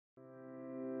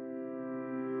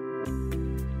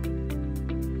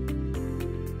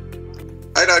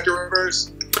Hi, Dr.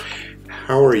 Rivers.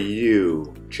 How are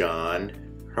you, John?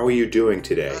 How are you doing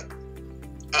today?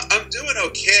 I'm doing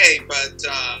okay, but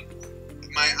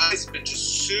my eyes have been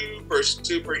just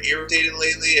super irritated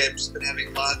lately. I've just been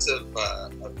having lots of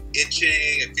itching.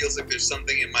 It feels like there's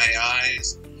something in my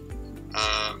eyes.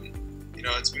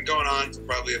 It's been going on for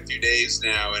probably a few days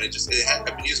now, and I've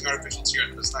been using artificial tear,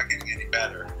 and it's not getting any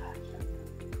better.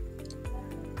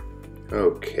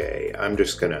 Okay, I'm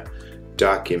just going to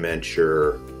document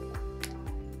your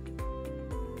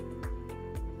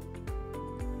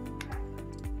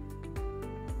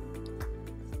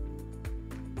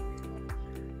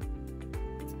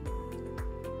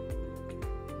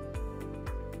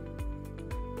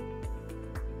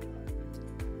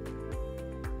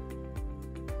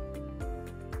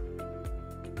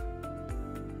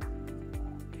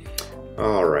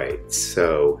All right,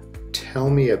 so tell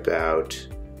me about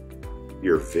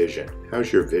your vision.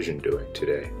 How's your vision doing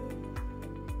today?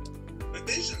 My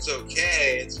vision's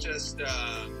okay. It's just,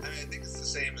 I think it's the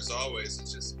same as always.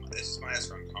 It's just my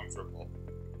eyes are uncomfortable.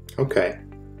 Okay.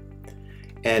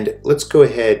 And let's go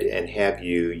ahead and have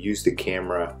you use the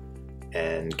camera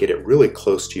and get it really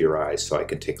close to your eyes so I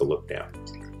can take a look now.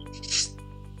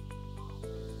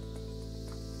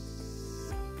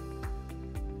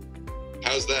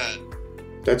 How's that?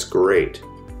 That's great. A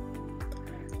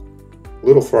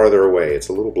little farther away, it's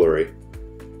a little blurry.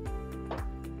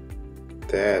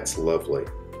 That's lovely.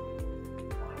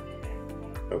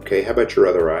 Okay, how about your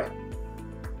other eye?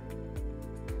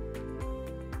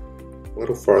 A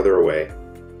little farther away.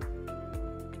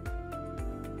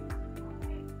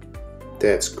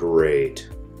 That's great.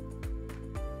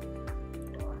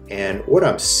 And what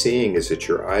I'm seeing is that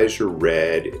your eyes are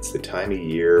red. It's the time of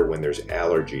year when there's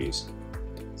allergies.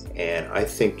 And I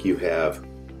think you have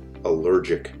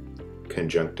allergic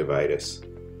conjunctivitis.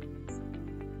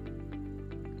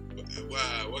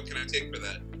 What can I take for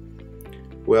that?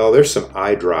 Well, there's some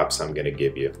eye drops I'm going to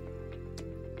give you.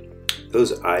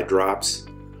 Those eye drops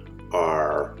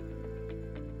are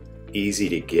easy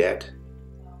to get.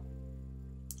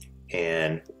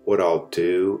 And what I'll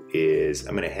do is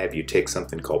I'm going to have you take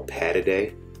something called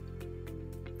Pataday,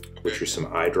 which are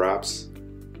some eye drops.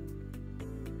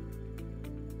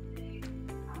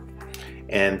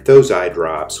 And those eye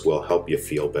drops will help you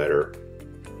feel better.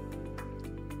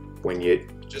 When you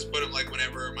just put them like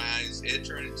whenever my eyes itch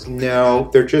or something? No,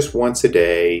 they're just once a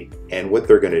day, and what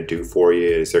they're going to do for you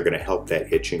is they're going to help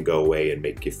that itching go away and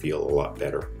make you feel a lot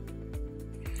better.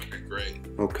 Okay, great.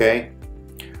 Okay?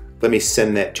 Let me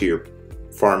send that to your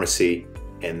pharmacy,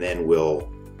 and then we'll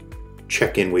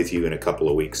check in with you in a couple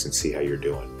of weeks and see how you're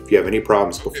doing. If you have any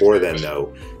problems before then,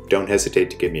 though, don't hesitate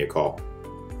to give me a call.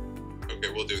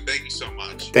 Okay, will do. Thank you so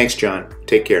much. Thanks, John.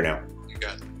 Take care now. You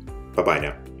got it. Bye-bye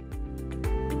now.